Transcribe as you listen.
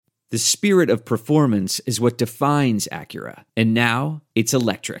The spirit of performance is what defines Acura. And now, it's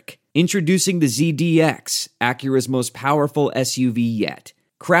electric. Introducing the ZDX, Acura's most powerful SUV yet.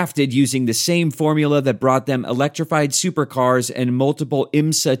 Crafted using the same formula that brought them electrified supercars and multiple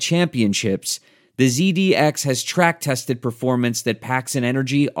IMSA championships, the ZDX has track-tested performance that packs an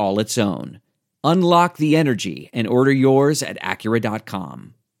energy all its own. Unlock the energy and order yours at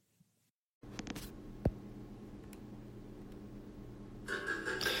Acura.com.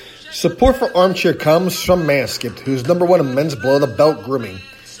 Support for Armchair comes from Manscaped, who's #1 in men's below-the-belt grooming.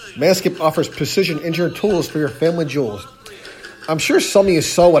 Manscaped offers precision-engineered tools for your family jewels. I'm sure some of you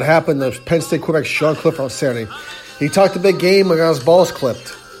saw what happened to Penn State quarterback Sean Clifford on Saturday. He talked a big game and got his balls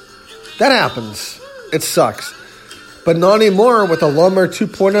clipped. That happens. It sucks. But not anymore with the Lawnmower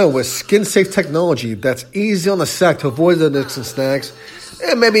 2.0 with skin-safe technology that's easy on the sack to avoid the nicks and snags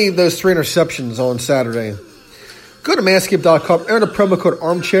and maybe those 3 interceptions on Saturday. Go to manscaped.com, enter the promo code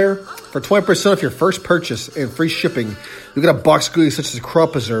ARMCHAIR for 20% off your first purchase and free shipping. You get a box of goodies such as a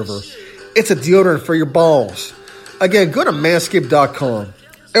crop preserver. It's a deodorant for your balls. Again, go to manscaped.com,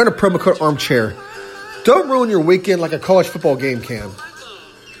 enter the promo code ARMCHAIR. Don't ruin your weekend like a college football game can.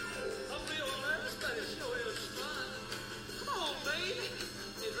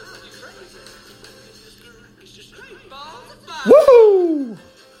 Woo!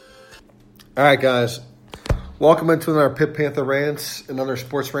 All right, guys. Welcome into another Pitt Panther Rants, another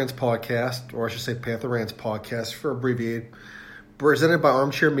Sports Rants podcast, or I should say Panther Rants podcast for abbreviated, presented by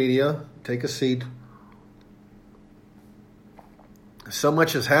Armchair Media. Take a seat. So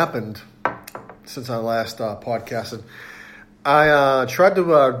much has happened since I last podcasted. I tried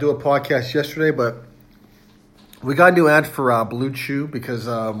to do a podcast yesterday, but we got a new ad for Blue Chew because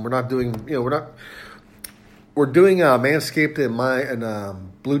we're doing Manscaped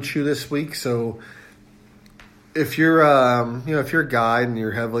and Blue Chew this week. So if you're if you're a guy and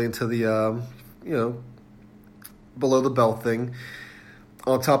you're heavily into the below the belt thing,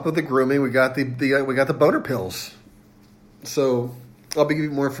 on top of the grooming, we got the boner pills. So I'll be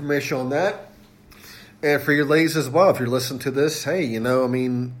giving you more information on that. And for your ladies as well, if you're listening to this, hey,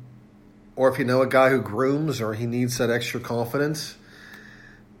 or if you know a guy who grooms or he needs that extra confidence,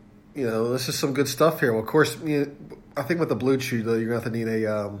 this is some good stuff here. Well, of course, I think with the Blue Chew, though, you're going to have to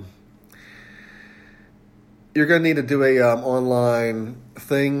need to do a online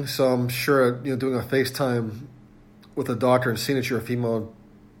thing. So I'm sure, doing a FaceTime with a doctor and seeing that you're a female,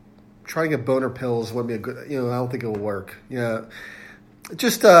 trying to get boner pills wouldn't be a good, I don't think it will work. Yeah.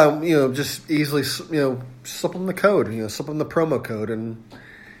 Just, just easily, slip them the code, slip them the promo code, and,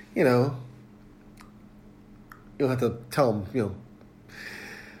 you don't have to tell him,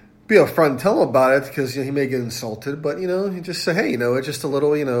 be upfront and tell him about it because he may get insulted, but, you just say, hey, it's just a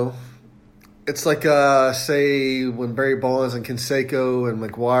little, it's like, say, when Barry Bonds and Canseco and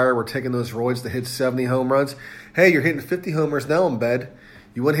McGuire were taking those roids to hit 70 home runs. Hey, you're hitting 50 homers now in bed.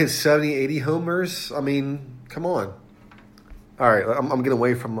 You want to hit 70, 80 homers? I mean, come on. All right, I'm getting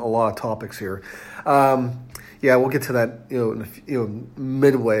away from a lot of topics here. We'll get to that,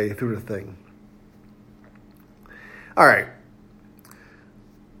 midway through the thing. All right.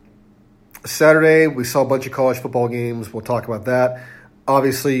 Saturday, we saw a bunch of college football games. We'll talk about that.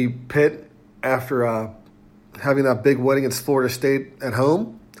 Obviously, Pitt, after having that big win against Florida State at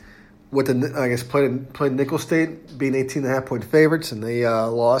home, played Nicholls State, being 18.5-point favorites, and they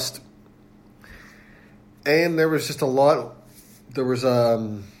lost. And there was just a lot. There was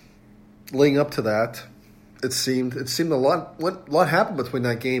leading up to that. It seemed a lot happened between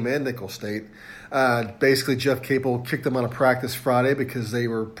that game and Nicholls State. Basically, Jeff Capel kicked them out of practice Friday because they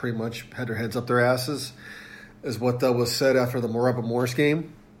were pretty much had their heads up their asses, is what was said after the Moraba Morris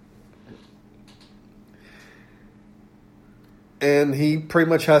game. And he pretty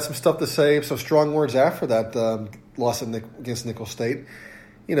much had some stuff to say, some strong words after that loss against Nicholls State.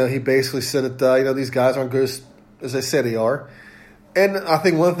 He basically said that these guys aren't good as they said they are. And I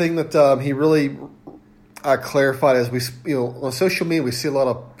think one thing that he really clarified is on social media we see a lot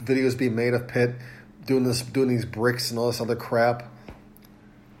of videos being made of Pitt doing these bricks and all this other crap.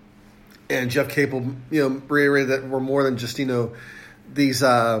 And Jeff Capel reiterated that we're more than just these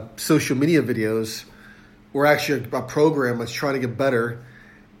social media videos. We're actually a program that's trying to get better,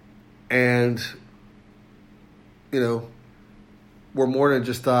 and we're more than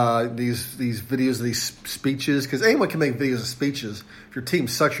just these videos, these speeches, because anyone can make videos of speeches. If your team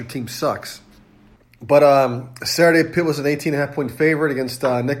sucks, your team sucks. But Saturday, Pitt was an 18.5-point favorite against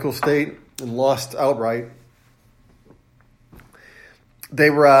Nicholls State and lost outright. They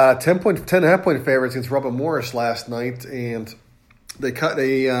were 10.5-point favorites against Robert Morris last night, and they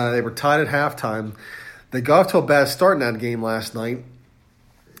were tied at halftime. They got off to a bad start in that game last night,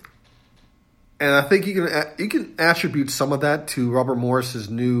 And I think you can attribute some of that to Robert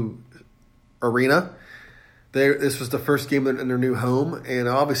Morris's new arena. This was the first game in their new home, and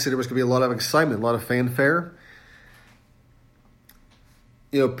obviously there was going to be a lot of excitement, a lot of fanfare.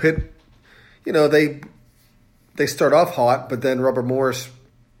 Pitt, they start off hot, but then Robert Morris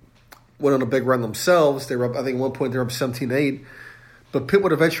went on a big run themselves. I think at one point they were up 17-8, but Pitt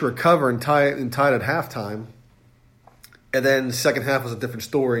would eventually recover and tie at halftime. And then the second half was a different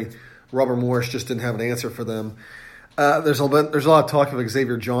story. Robert Morris just didn't have an answer for them. There's a lot of talk of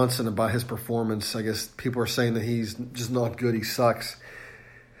Xavier Johnson about his performance. I guess people are saying that he's just not good. He sucks.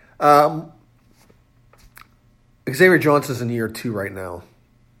 Xavier Johnson's in year 2 right now.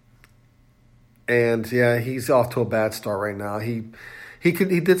 And yeah, he's off to a bad start right now. He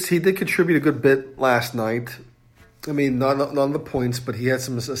did contribute a good bit last night. I mean, not on the points, but he had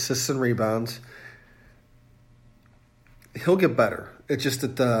some assists and rebounds. He'll get better. It's just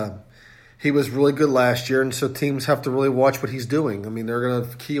that he was really good last year, and so teams have to really watch what he's doing. I mean, they're going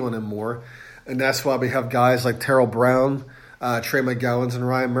to key on him more, and that's why we have guys like Terrell Brown, Trey McGowens, and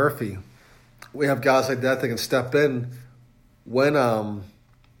Ryan Murphy. We have guys like that can step in when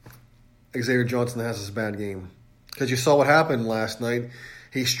Xavier Johnson has his bad game. Because you saw what happened last night.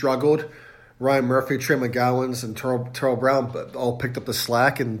 He struggled. Ryan Murphy, Trey McGowens, and Terrell Brown all picked up the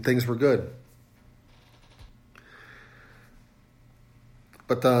slack, and things were good.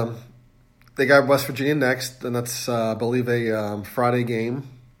 But they got West Virginia next, and that's, I believe, a Friday game.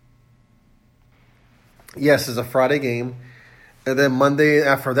 Yes, it's a Friday game. And then Monday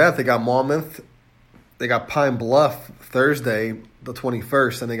after that, they got Monmouth. They got Pine Bluff Thursday, the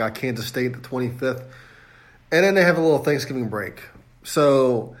 21st, and they got Kansas State the 25th. And then they have a little Thanksgiving break.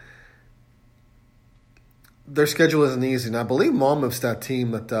 So their schedule isn't easy. And I believe Monmouth's that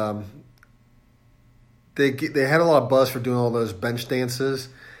team that they had a lot of buzz for doing all those bench dances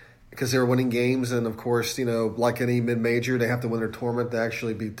because they were winning games. And, of course, like any mid-major, they have to win their tournament to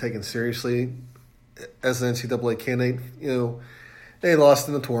actually be taken seriously as an NCAA candidate. They lost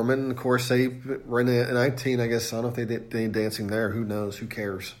in the tournament. And, of course, they were in 19, I guess. I don't know if they did any dancing there. Who knows? Who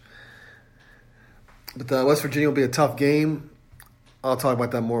cares? But West Virginia will be a tough game. I'll talk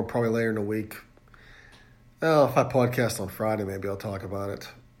about that more probably later in the week. Well, if I podcast on Friday, maybe I'll talk about it.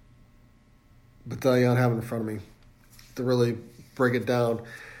 But I don't have it in front of me to really break it down.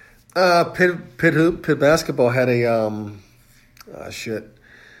 Pitt basketball had a shit.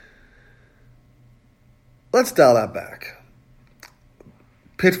 Let's dial that back.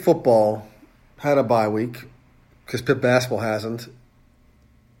 Pitt football had a bye week because Pitt basketball hasn't.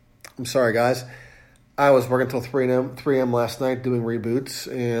 I'm sorry, guys. I was working until 3 a.m. last night doing reboots,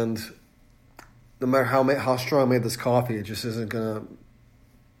 and no matter how strong I made this coffee, it just isn't going to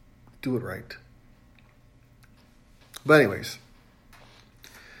do it right. But anyways,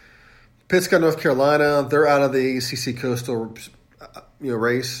 Pitt's got North Carolina. They're out of the ACC Coastal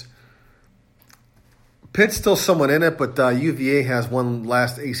race. Pitt's still somewhat in it, but UVA has one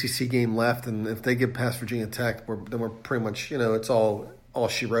last ACC game left, and if they get past Virginia Tech, then we're pretty much, it's all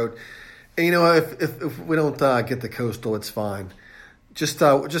she wrote. And if we don't get the Coastal, it's fine. Just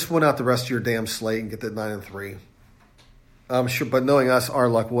win out the rest of your damn slate and get that 9-3. I'm sure, but knowing us, our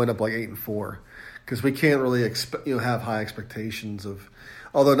luck will end up like 8-4 because we can't really have high expectations of.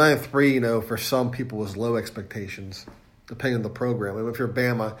 Although 9-3, for some people was low expectations, depending on the program. I mean, if you're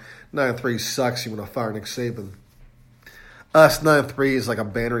Bama, 9-3 sucks. You want to fire Nick Saban. Us 9-3 is like a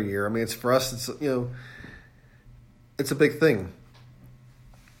banner year. I mean, it's for us. It's it's a big thing.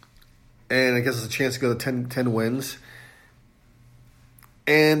 And I guess it's a chance to go to 10 wins.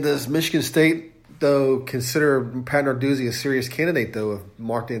 And does Michigan State, though, consider Pat Narduzzi a serious candidate, though, if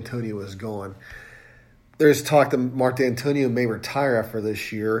Mark D'Antonio is gone? There's talk that Mark D'Antonio may retire after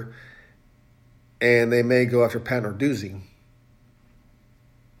this year, and they may go after Pat Narduzzi.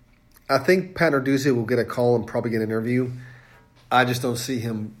 I think Pat Narduzzi will get a call and probably get an interview. I just don't see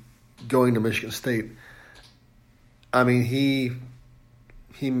him going to Michigan State. I mean,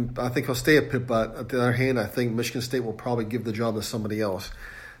 I think he'll stay at Pitt, but on the other hand, I think Michigan State will probably give the job to somebody else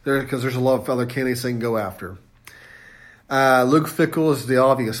because there's a lot of other candidates they can go after. Luke Fickell is the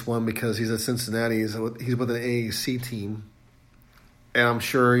obvious one because he's at Cincinnati. He's with an AAC team, and I'm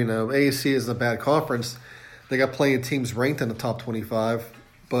sure AAC isn't a bad conference. They got plenty of teams ranked in the top 25,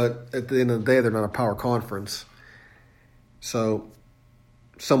 but at the end of the day, they're not a power conference. So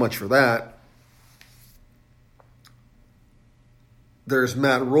much for that. There's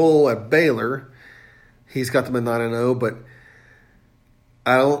Matt Rule at Baylor. He's got them at 9-0, but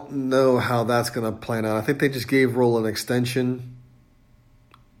I don't know how that's going to plan out. I think they just gave Rule an extension.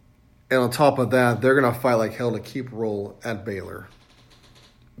 And on top of that, they're going to fight like hell to keep Rule at Baylor.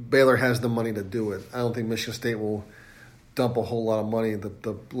 Baylor has the money to do it. I don't think Michigan State will dump a whole lot of money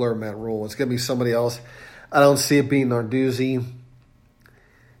to learn Matt Rule. It's going to be somebody else. I don't see it being Narduzzi.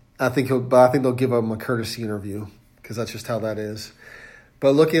 I think they'll give him a courtesy interview because that's just how that is.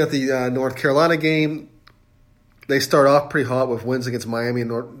 But looking at the North Carolina game, they start off pretty hot with wins against Miami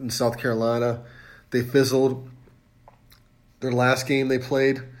and South Carolina. They fizzled. Their last game they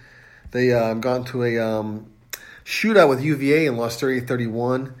played, they got into a shootout with UVA and lost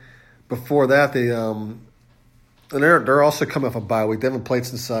 38-31. Before that, they're also coming off a bye week. They haven't played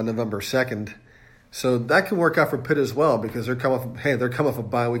since November 2nd. So that can work out for Pitt as well because they're coming off a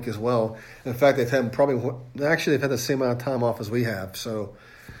bye week as well. In fact, they've had the same amount of time off as we have. So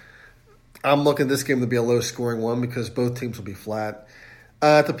I'm looking at this game to be a low-scoring one because both teams will be flat.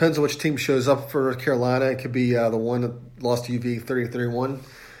 It depends on which team shows up for North Carolina. It could be the one that lost to UVA 30-31.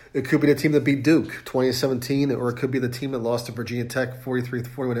 It could be the team that beat Duke 2017, or it could be the team that lost to Virginia Tech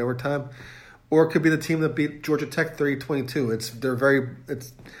 43-41 overtime, or it could be the team that beat Georgia Tech 30-22. It's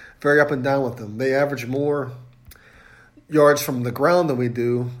very up and down with them. They average more yards from the ground than we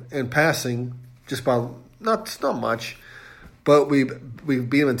do in passing, just by not much, but we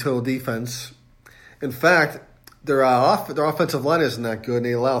beat them in total defense. In fact, their offensive line isn't that good, and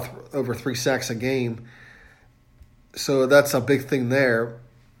they allow over 3 sacks a game. So that's a big thing there.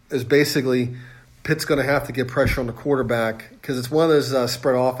 Is basically Pitt's going to have to get pressure on the quarterback because it's one of those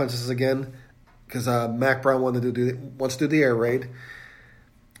spread offenses again. Because Mac Brown wants to do the air raid.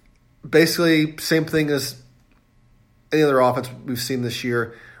 Basically, same thing as any other offense we've seen this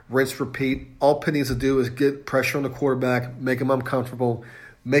year. Rinse, repeat. All Pitt needs to do is get pressure on the quarterback, make him uncomfortable,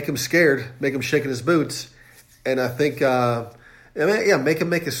 make him scared, make him shaking his boots, and I think, make him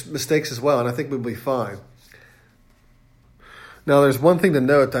make his mistakes as well, and I think we'll be fine. Now, there's one thing to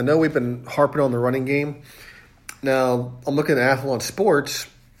note. I know we've been harping on the running game. Now, I'm looking at Athlon Sports,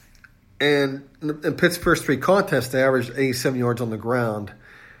 and in Pitt's first 3 contests, they averaged 87 yards on the ground.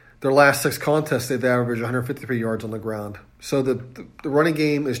 Their last 6 contests, they've averaged 153 yards on the ground. So the running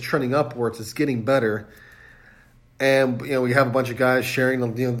game is trending upwards. It's getting better. And, we have a bunch of guys sharing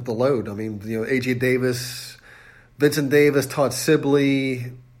the load. I mean, A.J. Davis, Vincent Davis, Todd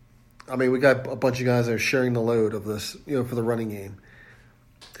Sibley. I mean, we got a bunch of guys that are sharing the load of this, for the running game.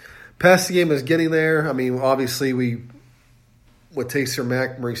 Passing game is getting there. I mean, obviously, with Taser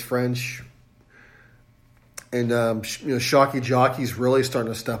Mack, Maurice French, and, Shockey Jockey's really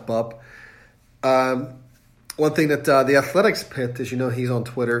starting to step up. One thing that the Athletics Pitt, as you know, he's on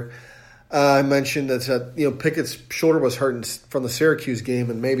Twitter. I mentioned that, Pickett's shoulder was hurting from the Syracuse game,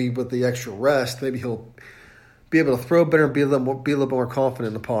 and maybe with the extra rest, maybe he'll be able to throw better and be a little more confident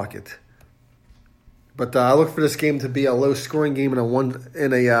in the pocket. But I look for this game to be a low-scoring game and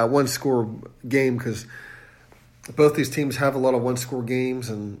a one-score game because both these teams have a lot of one-score games,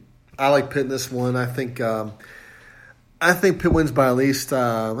 and I like Pitt in this one. I think Pitt wins by at least.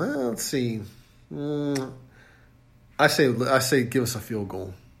 Let's see. I say give us a field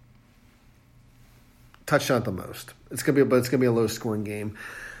goal. Touchdown at the most. It's gonna be a low-scoring game.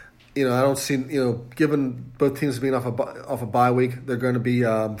 I don't see. Given both teams being off a bye week, they're going to be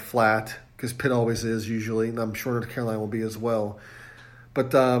flat because Pitt always is usually, and I'm sure North Carolina will be as well.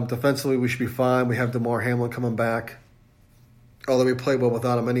 But defensively, we should be fine. We have DeMar Hamlin coming back, although we play well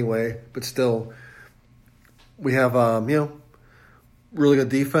without him anyway. But still, we have really good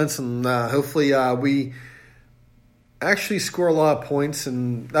defense, and hopefully we actually score a lot of points,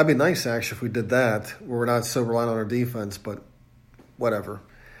 and that'd be nice actually if we did that, where we're not so reliant on our defense. But whatever.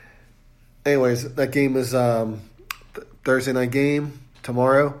 Anyways, that game is Thursday night game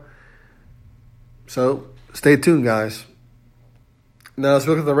tomorrow. So stay tuned, guys. Now, let's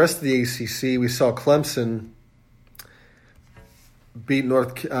look at the rest of the ACC. We saw Clemson beat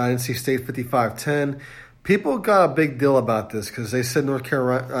NC State 55-10. People got a big deal about this because they said North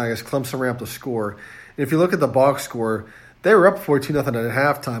Carolina, I guess Clemson ran up the score. And if you look at the box score, they were up 14-0 at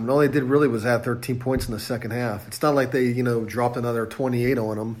halftime, and all they did really was add 13 points in the second half. It's not like they, dropped another 28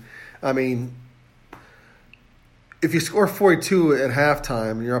 on them. I mean, if you score 42 at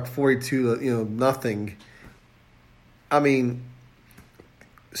halftime and you're up 42, nothing. I mean,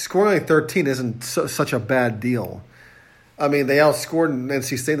 scoring like 13 isn't such a bad deal. I mean, they outscored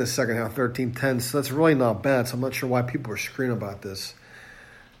NC State in the second half, 13-10, so that's really not bad. So I'm not sure why people are screaming about this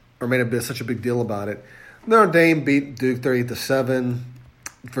or made such a big deal about it. Notre Dame beat Duke 38-7.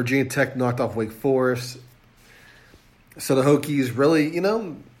 Virginia Tech knocked off Wake Forest. So the Hokies really,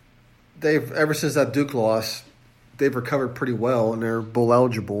 they've ever since that Duke loss, they've recovered pretty well, and they're bowl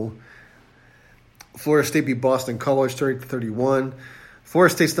eligible. Florida State beat Boston College 30-31.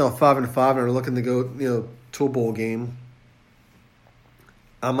 Florida State's now 5-5, and are looking to go, to a bowl game.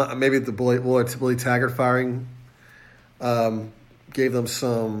 Maybe the Willie Taggart firing gave them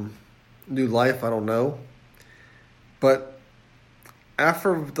some new life. I don't know. But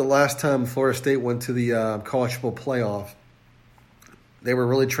after the last time Florida State went to the college football playoff, they were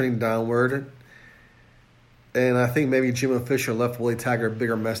really trending downward. And I think maybe Jimbo Fisher left Willie Taggart a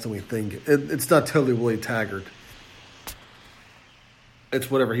bigger mess than we think. It's not totally Willie Taggart. It's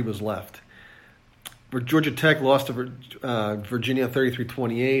whatever he was left. Georgia Tech lost to Virginia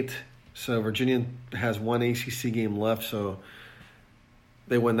 33-28. So Virginia has one ACC game left. So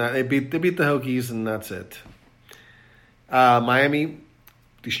they win that. They beat the Hokies, and that's it. Miami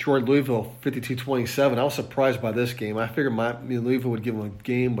destroyed Louisville 52-27. I was surprised by this game. I figured Louisville would give them a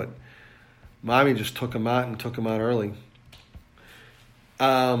game, but Miami just took them out early.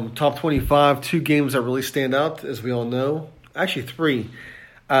 Top 25, 2 games that really stand out, as we all know. Actually, 3.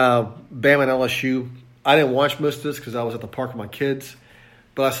 Bama and LSU. I didn't watch most of this because I was at the park with my kids.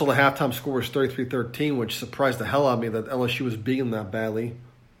 But I saw the halftime score was 33-13, which surprised the hell out of me that LSU was beating them that badly.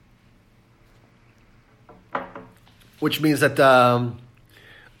 Which means that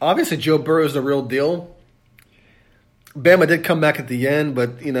obviously Joe Burrow is the real deal. Bama did come back at the end,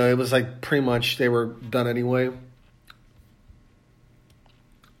 but it was like pretty much they were done anyway.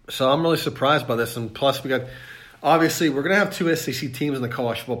 So I'm really surprised by this. And plus, we're going to have 2 SEC teams in the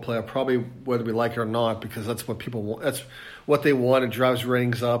college football playoff, probably whether we like it or not, because that's what people want. That's what they want. It drives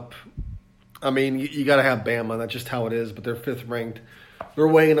ratings up. I mean, you got to have Bama. That's just how it is. But they're 5th ranked. They're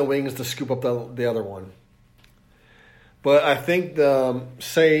waiting in the wings to scoop up the other one. But I think,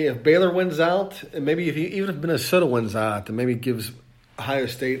 say, if Baylor wins out, and maybe even if Minnesota wins out, then maybe gives Ohio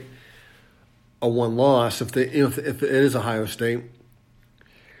State a 1 loss if it is Ohio State.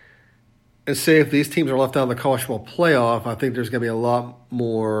 And say if these teams are left out of the college football playoff, I think there's going to be a lot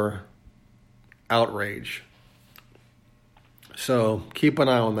more outrage. So keep an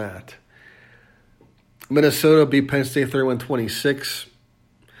eye on that. Minnesota beat Penn State 31-26.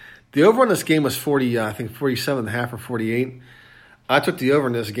 The over on this game was 47.5 or 48. I took the over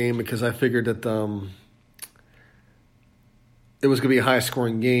in this game because I figured that it was going to be a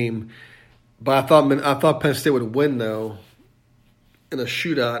high-scoring game. But I thought Penn State would win, though, in a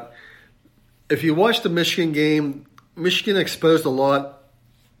shootout. If you watch the Michigan game, Michigan exposed a lot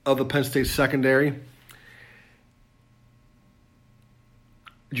of the Penn State secondary.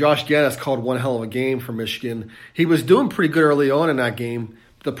 Josh Gaddis called one hell of a game for Michigan. He was doing pretty good early on in that game.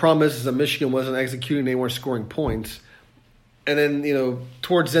 The problem is that Michigan wasn't executing; they weren't scoring points. And then,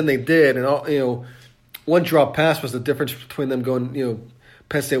 towards the end they did, and one drop pass was the difference between them going,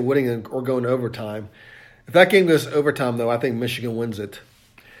 Penn State winning or going to overtime. If that game goes to overtime, though, I think Michigan wins it.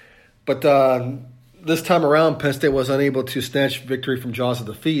 But this time around, Penn State was unable to snatch victory from jaws of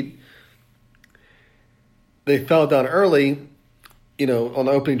defeat. They fell down early, on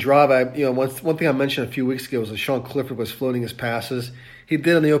the opening drive. One thing I mentioned a few weeks ago was that Sean Clifford was floating his passes. He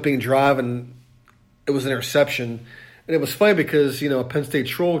did on the opening drive, and it was an interception. And it was funny because, a Penn State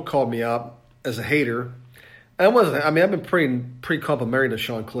troll called me out as a hater. And I've been pretty complimentary to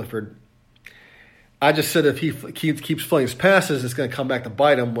Sean Clifford. I just said if he keeps floating his passes, it's going to come back to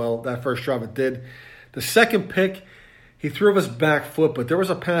bite him. Well, that first drive it did. The second pick, he threw off his back foot, but there was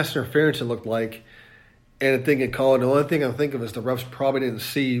a pass interference, it looked like, and it didn't get called. The only thing I think of is the refs probably didn't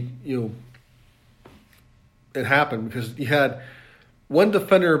see, it happened because you had one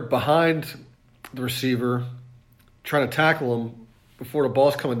defender behind the receiver trying to tackle him before the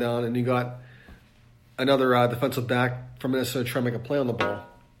ball's coming down, and you got another defensive back from Minnesota trying to make a play on the ball.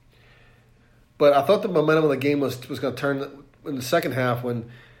 But I thought the momentum of the game was going to turn in the second half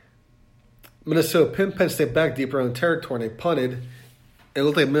when Minnesota pinned Penn State back deeper in the territory and they punted. It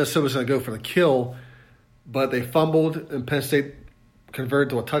looked like Minnesota was going to go for the kill, but they fumbled and Penn State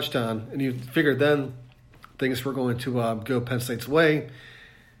converted to a touchdown. And you figured then things were going to go Penn State's way.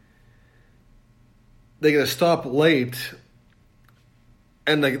 They get a stop late,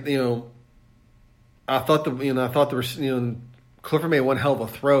 and I thought Clifford made one hell of a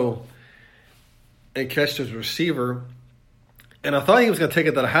throw and catched his receiver, and I thought he was going to take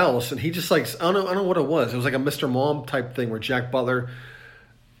it to the house, and he just I don't know what it was. It was like a Mr. Mom type thing where Jack Butler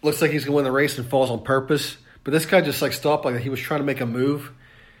looks like he's going to win the race and falls on purpose, but this guy just stopped like he was trying to make a move,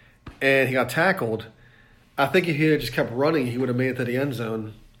 and he got tackled. I think if he had just kept running, he would have made it to the end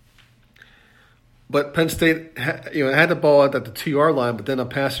zone. But Penn State, had the ball at the 2-yard line, but then a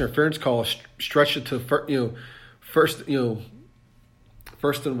pass interference call stretched it to first and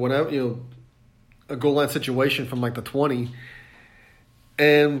whatever, a goal line situation from the 20,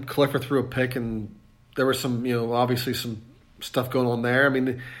 and Clifford threw a pick, and there was some, obviously some stuff going on there. I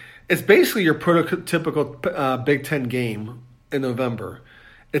mean, it's basically your prototypical Big Ten game in November.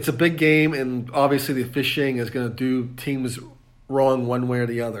 it's a big game, and obviously the officiating is going to do teams wrong one way or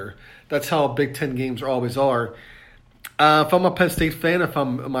the other. That's how Big Ten games always are. If I'm a Penn State fan,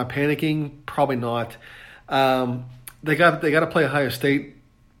 am I panicking? Probably not. They got to play Ohio State.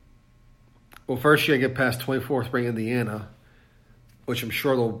 Well, first you got to get past 24th ranked Indiana, which I'm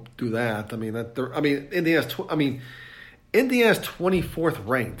sure they'll do that. Indiana's 24th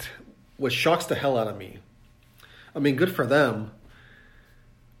ranked, which shocks the hell out of me. I mean, good for them,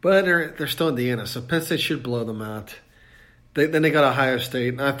 but they're still Indiana, so Penn State should blow them out. Then they got Ohio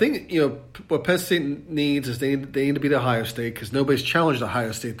State, and I think what Penn State needs is they need to beat Ohio State because nobody's challenged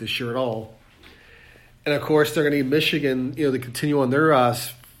Ohio State this year at all. And of course, they're going to need Michigan, to continue on their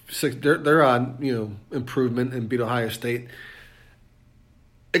improvement and beat Ohio State.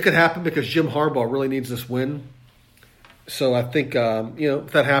 It could happen because Jim Harbaugh really needs this win. So I think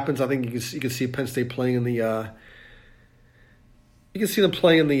if that happens, I think you can see Penn State playing in the. You can see them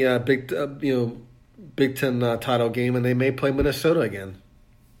playing in the Big Ten title game, and they may play Minnesota again.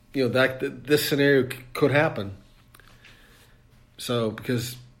 This scenario could happen. So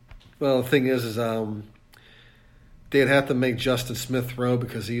because, the thing is they'd have to make Justin Smith throw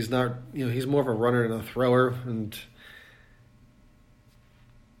because he's not, he's more of a runner than a thrower, and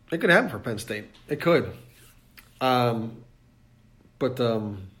it could happen for Penn State. It could. But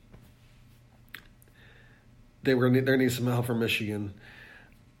they need some help from Michigan.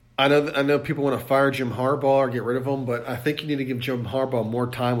 I know people want to fire Jim Harbaugh or get rid of him, but I think you need to give Jim Harbaugh more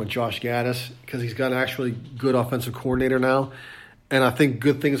time with Josh Gaddis because he's got an actually good offensive coordinator now, and I think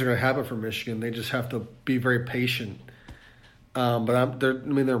good things are going to happen for Michigan. They just have to be very patient. But they're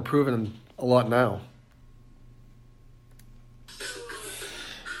improving a lot now.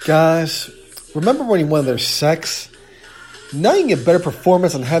 Guys, remember when you wanted their sex? Now you can get better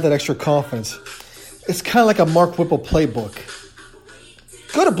performance and have that extra confidence. It's kind of like a Mark Whipple playbook.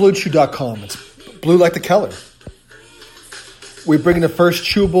 Go to BlueChew.com. It's blue like the color. We bring in the first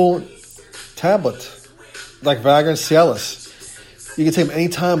chewable tablet, like Viagra and Cialis. You can take them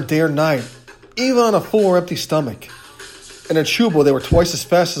anytime, day or night, even on a full or empty stomach. And in chewable, they were twice as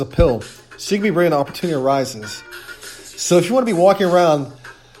fast as a pill, so you can be ready when opportunity arises. So if you want to be walking around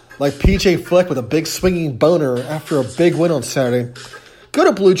like PJ Fleck with a big swinging boner after a big win on Saturday, go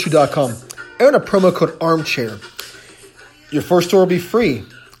to BlueChew.com. Enter the promo code ARMCHAIR. Your first store will be free.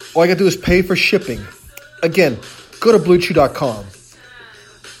 All you got to do is pay for shipping. Again, go to BlueChew.com.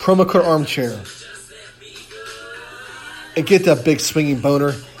 Promo code ARMCHAIR. And get that big swinging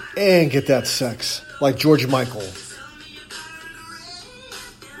boner and get that sex like George Michael.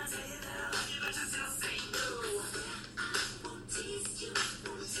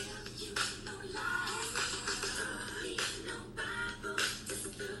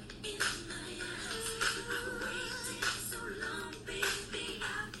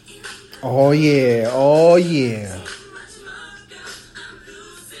 Oh, yeah. Oh, yeah.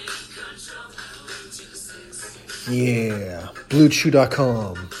 Yeah.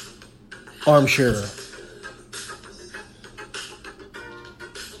 BlueChew.com. Armchair.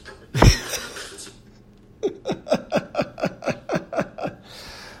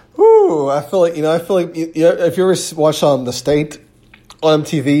 Ooh, I feel like if you ever watch The State on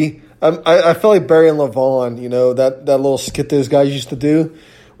MTV, I feel like Barry and LaVaughn, that little skit those guys used to do,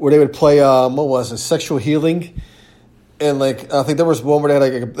 where they would play, sexual healing. And, I think there was one where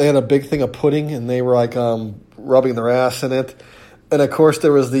they had a big thing of pudding, and they were, rubbing their ass in it. And, of course,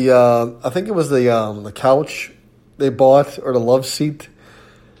 there was I think it was the couch they bought, or the love seat.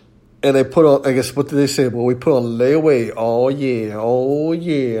 And they put on, I guess, what did they say? Well, we put on layaway. Oh, yeah. Oh,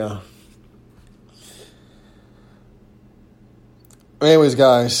 yeah. Anyways,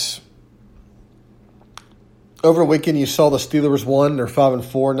 guys, over the weekend you saw the Steelers won. They're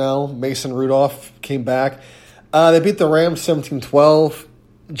 5-4 now. Mason Rudolph came back. They beat the Rams 17-12.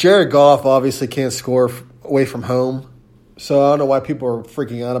 Jared Goff obviously can't score away from home. So I don't know why people are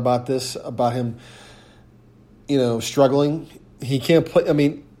freaking out about this, about him, struggling. He can't play. I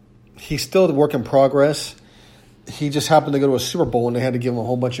mean, he's still a work in progress. He just happened to go to a Super Bowl, and they had to give him a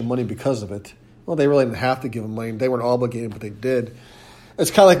whole bunch of money because of it. Well, they really didn't have to give him money. They weren't obligated, but they did. It's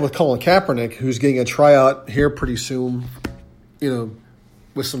kind of like with Colin Kaepernick, who's getting a tryout here pretty soon,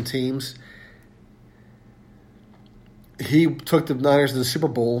 with some teams. He took the Niners to the Super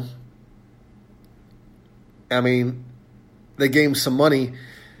Bowl. I mean, they gave him some money.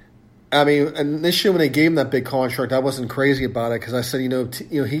 I mean, initially when they gave him that big contract, I wasn't crazy about it because I said,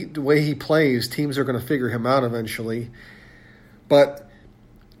 the way he plays, teams are going to figure him out eventually. But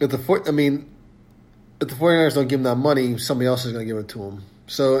if the 49ers don't give him that money, somebody else is going to give it to him.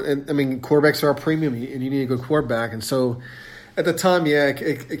 So, quarterbacks are a premium, and you need a good quarterback. And so, At the time, yeah,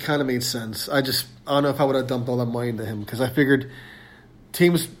 it kind of made sense. I don't know if I would have dumped all that money into him because I figured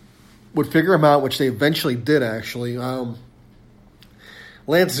teams would figure him out, which they eventually did, actually. Lance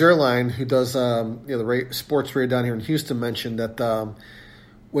Zierlein, who does the sports radio down here in Houston, mentioned that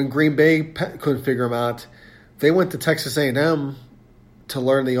when Green Bay couldn't figure him out, they went to Texas A&M to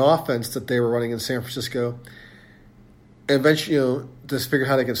learn the offense that they were running in San Francisco. And eventually, just figure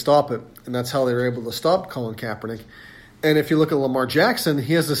how they can stop it, and that's how they were able to stop Colin Kaepernick. And if you look at Lamar Jackson,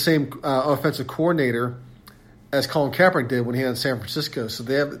 he has the same offensive coordinator as Colin Kaepernick did when he had in San Francisco. So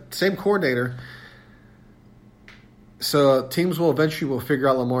they have the same coordinator. So teams will eventually figure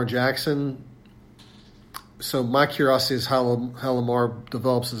out Lamar Jackson. So my curiosity is how Lamar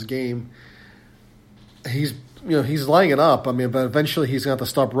develops his game. He's lining it up. I mean, but eventually he's going to have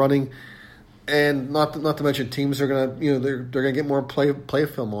to stop running, and not to mention teams are going to they're going to get more play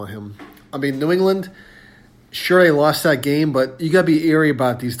film on him. I mean, New England. Sure, they lost that game, but you got to be eerie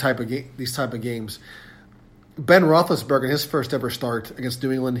about these type of games. Ben Roethlisberger, his first ever start against New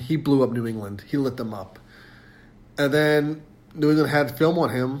England, he blew up New England. He lit them up, and then New England had film on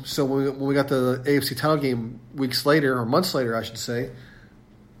him. So when we got the AFC title game weeks later, or months later, I should say,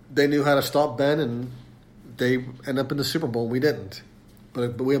 they knew how to stop Ben, and they ended up in the Super Bowl. We didn't,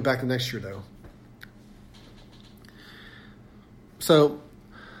 but we went back the next year though. So.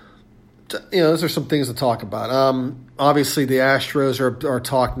 Those are some things to talk about. Obviously, the Astros are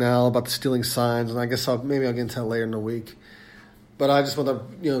talk now about the stealing signs, and I guess maybe I'll get into that later in the week. But I just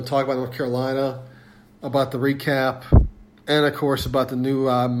want to talk about North Carolina, about the recap, and of course about the new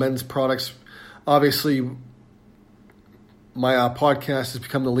men's products. Obviously, my podcast has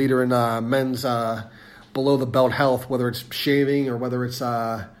become the leader in men's below the belt health, whether it's shaving or whether it's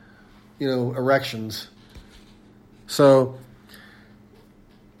erections. So.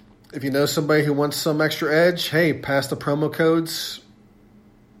 If you know somebody who wants some extra edge, hey, pass the promo codes.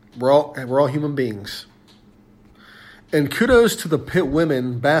 We're all human beings. And kudos to the Pitt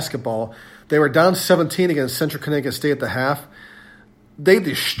women basketball. They were down 17 against Central Connecticut State at the half. They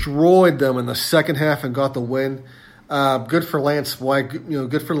destroyed them in the second half and got the win. Good for Lance White.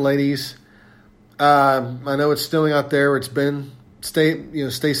 Good for the ladies. I know it's snowing out there. It's been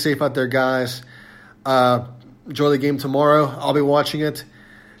stay safe out there, guys. Enjoy the game tomorrow. I'll be watching it.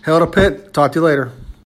 Hail to Pitt. Talk to you later.